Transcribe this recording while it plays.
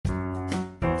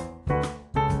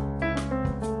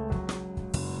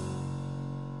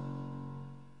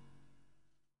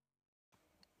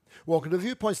Welcome to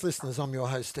Viewpoints, listeners. I'm your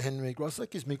host, Henry Grosler.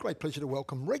 It gives me great pleasure to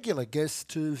welcome regular guests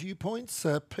to Viewpoints,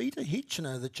 Peter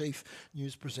Hitchener, the Chief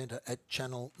News Presenter at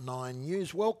Channel 9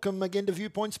 News. Welcome again to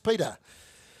Viewpoints, Peter.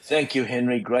 Thank you,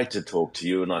 Henry. Great to talk to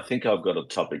you. And I think I've got a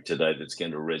topic today that's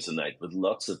going to resonate with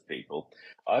lots of people.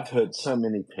 I've heard so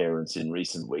many parents in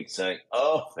recent weeks saying,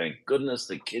 oh, thank goodness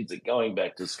the kids are going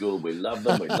back to school. We love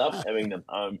them. We love having them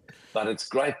home. But it's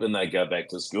great when they go back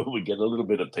to school. We get a little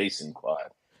bit of peace and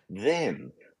quiet.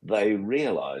 Then they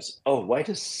realize, oh, wait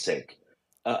a sec.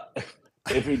 Uh,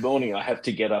 every morning I have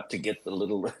to get up to get the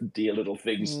little dear little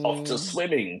things off to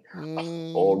swimming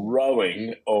or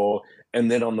rowing and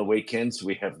then on the weekends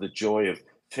we have the joy of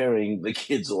ferrying the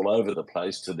kids all over the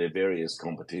place to their various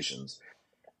competitions.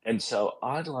 And so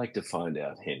I'd like to find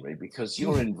out, Henry, because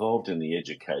you're involved in the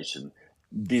education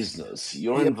business,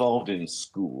 you're Yep. involved in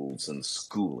schools and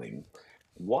schooling.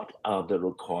 What are the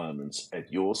requirements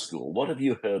at your school? What have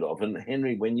you heard of? And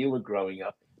Henry, when you were growing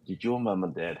up, did your mum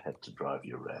and dad have to drive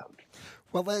you around?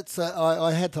 Well, that's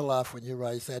I had to laugh when you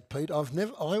raised that, Pete. I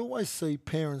always see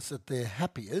parents at their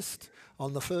happiest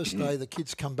on the first day the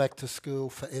kids come back to school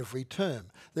for every term.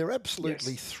 They're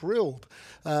absolutely Yes. thrilled,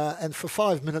 and for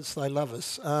 5 minutes they love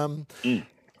us. Mm.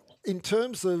 In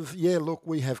terms of, yeah, look,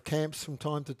 we have camps from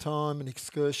time to time and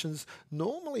excursions.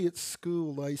 Normally at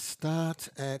school they start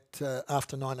at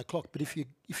after 9 o'clock, but if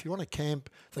you're on a camp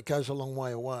that goes a long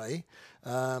way away,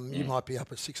 you might be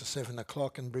up at 6 or 7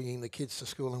 o'clock and bringing the kids to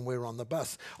school, and we're on the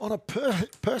bus. On a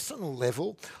personal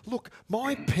level, look,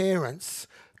 my parents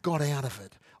got out of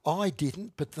it. I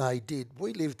didn't, but they did.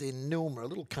 We lived in Nilmer, a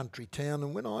little country town,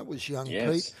 and when I was young,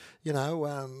 Pete, Yes.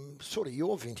 sort of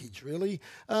your vintage, really.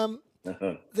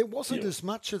 There wasn't Yeah. as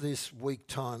much of this week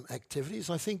time activities.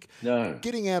 I think No.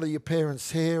 getting out of your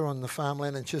parents' hair on the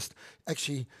farmland and just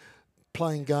actually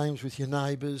playing games with your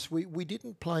neighbours. We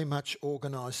didn't play much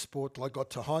organised sport till I got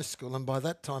to high school, and by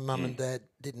that time mum and dad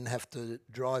didn't have to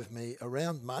drive me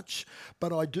around much.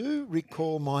 But I do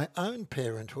recall my own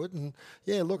parenthood, and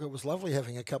yeah, look, it was lovely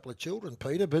having a couple of children,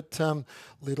 Peter, but and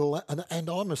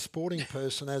I'm a sporting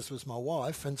person, as was my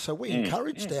wife, and so we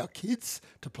encouraged our kids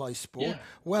to play sport. Yeah.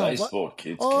 Well, Play sport,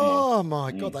 kids. Come on. oh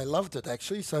my God, they loved it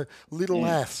actually. So little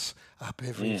Aths up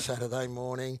every Saturday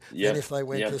morning. Then Yep. if they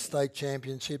went to Yep. state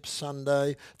championships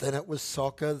Sunday, then it was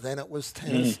soccer, then it was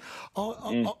tennis.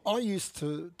 I used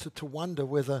to wonder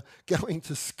whether going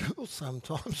to school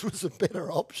sometimes was a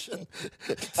better option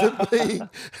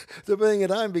to being at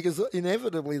home, because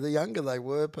inevitably the younger they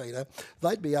were, Peter,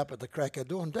 they'd be up at the crack of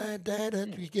dawn. Dad,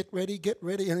 you get ready,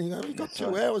 and you only got That's two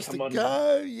right. hours to Come on.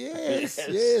 go. Yes,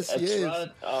 yes, That's yes. right.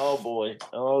 Oh boy.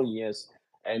 Oh yes.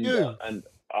 You. And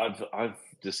I've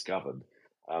discovered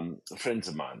friends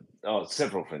of mine. Oh,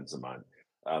 several friends of mine.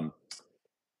 Um,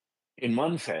 in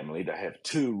one family, they have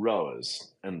two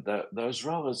rowers, and those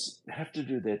rowers have to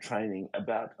do their training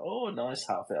about a nice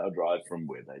half-hour drive from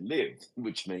where they live,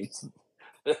 which means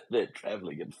they're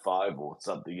traveling at 5 or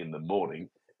something in the morning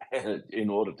in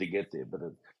order to get there.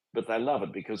 But they love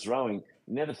it because rowing.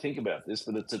 You never think about this,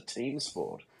 but it's a team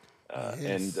sport, uh,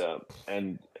 and Yes. uh,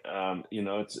 and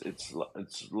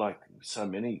it's like so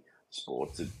many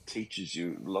sports. It teaches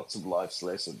you lots of life's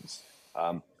lessons.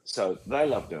 So they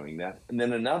love doing that. And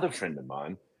then another friend of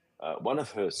mine, one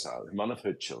of her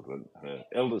children, her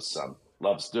eldest son,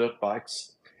 loves dirt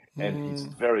bikes, and he's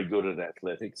very good at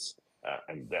athletics.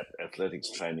 And that athletics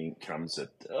training comes at,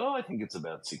 I think it's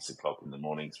about 6 o'clock in the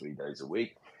morning, 3 days a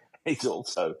week. He's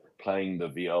also playing the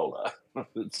viola.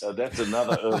 So that's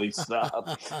another early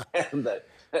start.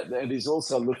 And he's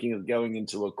also looking at going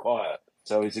into a choir.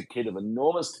 So he's a kid of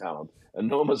enormous talent,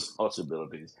 enormous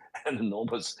possibilities, and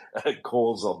enormous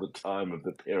calls on the time of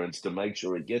the parents to make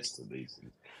sure he gets to these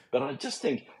things. But I just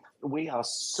think we are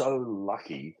so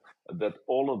lucky that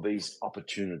all of these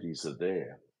opportunities are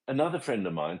there. Another friend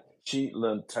of mine, she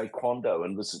learned taekwondo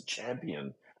and was a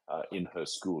champion in her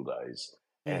school days,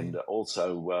 and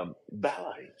also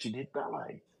ballet. She did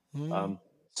ballet. Um,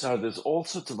 so there's all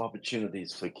sorts of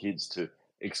opportunities for kids to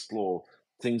explore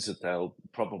things that they'll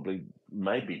probably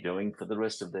may be doing for the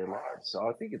rest of their lives. So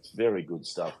I think it's very good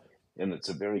stuff, and it's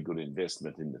a very good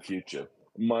investment in the future.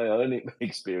 My own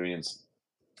experience,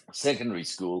 secondary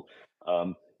school,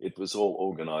 it was all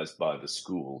organised by the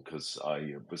school because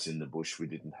I was in the bush. We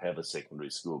didn't have a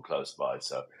secondary school close by,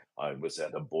 so I was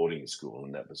at a boarding school,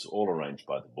 and that was all arranged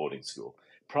by the boarding school.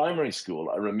 Primary school,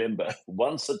 I remember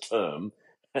once a term,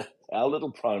 our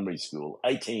little primary school,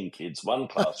 18 kids, one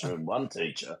classroom, one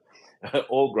teacher,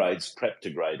 all grades, prep to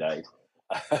grade 8.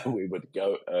 We would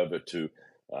go over to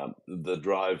the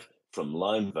drive from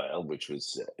Limevale, which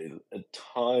was a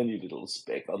tiny little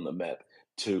speck on the map,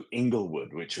 to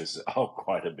Inglewood, which was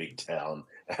quite a big town,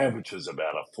 which was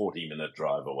about a 40-minute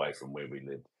drive away from where we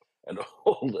lived. And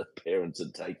all the parents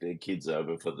would take their kids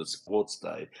over for the sports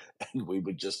day, and we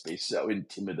would just be so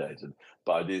intimidated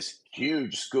by this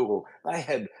huge school.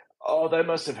 They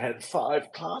must have had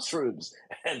 5 classrooms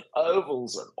and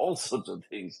ovals and all sorts of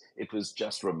things. It was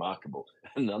just remarkable.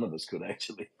 And none of us could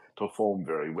actually perform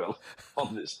very well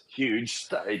on this huge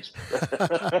stage.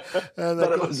 But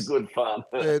it was good fun.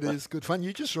 It is good fun.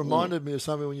 You just reminded me of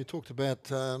something when you talked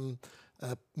about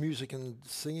music and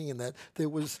singing and that. There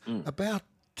was about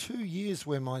 2 years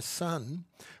where my son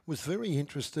was very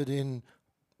interested in,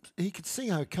 he could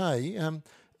sing okay,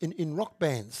 in rock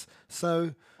bands.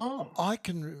 So I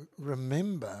can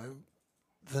remember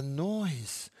the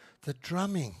noise, the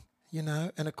drumming,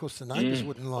 and of course the neighbours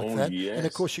wouldn't like that. Yes. And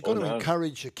of course you've got to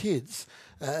encourage your kids.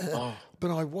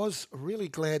 But I was really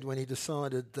glad when he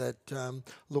decided that,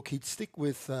 he'd stick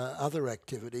with other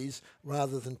activities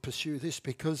rather than pursue this,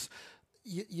 because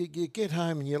you get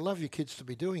home and you love your kids to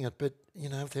be doing it, but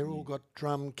they're all got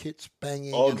drum kits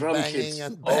banging and banging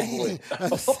and banging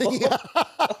and singing.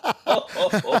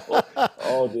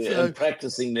 Oh dear, and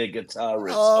practicing their guitar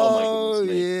riffs. Oh, my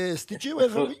goodness me. Yes. Did you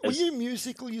ever? Were you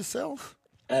musical yourself?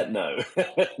 No,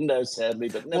 no, sadly,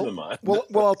 but never mind. Well,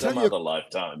 I'll tell you. Another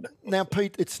lifetime. Now,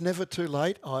 Pete, it's never too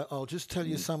late. I'll just tell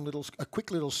you a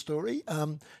quick little story.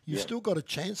 You've still got a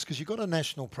chance because you've got a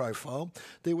national profile.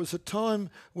 There was a time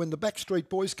when the Backstreet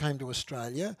Boys came to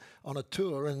Australia on a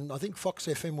tour, and I think Fox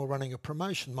FM were running a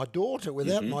promotion. My daughter,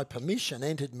 without my permission,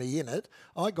 entered me in it.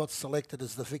 I got selected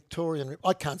as the Victorian.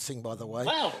 I can't sing, by the way.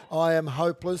 Wow. I am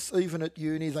hopeless. Even at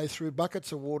uni, they threw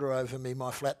buckets of water over me,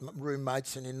 my flat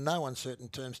roommates, and in no uncertain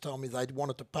terms told me they'd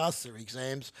wanted to pass their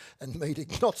exams and me to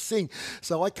not sing.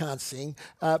 So I can't sing.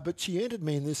 But she entered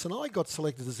me in this, and I got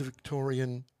selected as a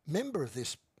Victorian member of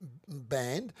this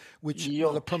band, which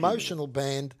the promotional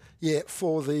band,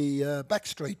 for the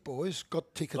Backstreet Boys.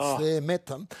 Got tickets there, met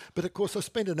them. But of course, I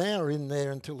spent an hour in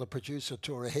there until the producer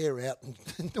tore her hair out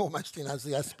and almost, as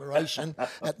the aspiration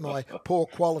at my poor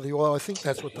quality. Well, I think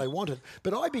that's what they wanted.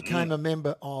 But I became a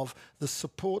member of the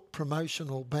support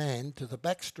promotional band to the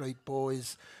Backstreet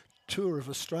Boys tour of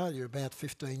Australia about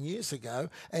 15 years ago,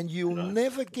 and you'll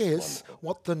never guess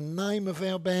what the name of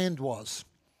our band was.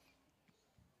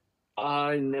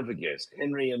 I never guessed.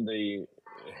 Henry and the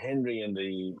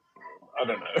I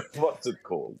don't know, what's it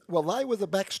called? Well, they were the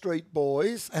Backstreet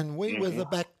Boys, and we were the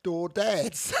Backdoor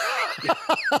Dads.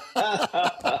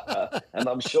 And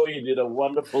I'm sure you did a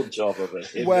wonderful job of it,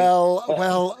 Henry.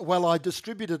 Well, I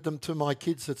distributed them to my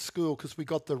kids at school because we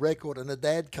got the record, and a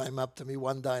dad came up to me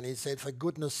one day and he said, "For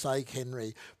goodness sake,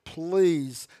 Henry,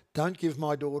 please don't give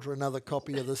my daughter another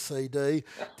copy of the CD.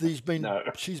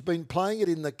 She's been playing it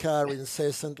in the car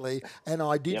incessantly," and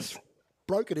I did. Yep.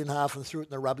 Broke it in half and threw it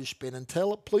in the rubbish bin, and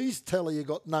please tell her you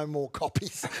got no more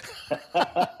copies.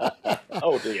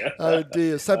 Oh dear. Oh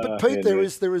dear. So, but Pete, there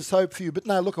is hope for you. But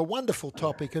no, look, a wonderful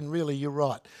topic, and really, you're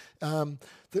right.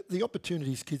 The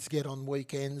opportunities kids get on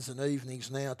weekends and evenings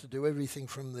now to do everything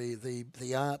from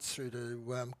the arts through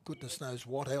to goodness knows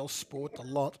what else, sport, a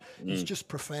lot. It's just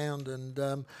profound,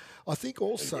 and I think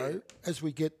also as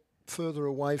we get further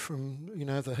away from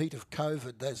the heat of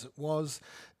COVID as it was,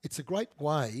 it's a great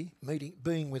way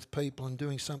being with people and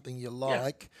doing something you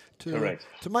like to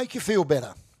make you feel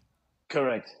better.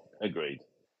 Correct. Agreed.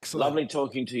 Excellent. Lovely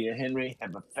talking to you, Henry.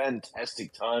 Have a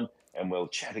fantastic time, and we'll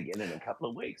chat again in a couple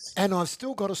of weeks. And I've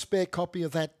still got a spare copy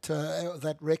of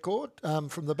that record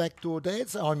from the Backdoor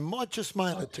Dads. I might just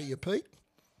mail it to you, Pete.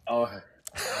 Oh,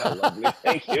 lovely.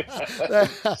 Thank you.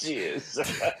 Cheers.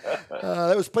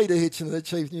 That was Peter Hitchener, the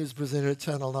Chief News Presenter at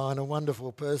Channel 9, a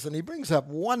wonderful person. He brings up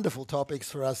wonderful topics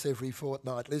for us every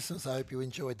fortnight. Listeners, I hope you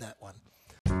enjoyed that one.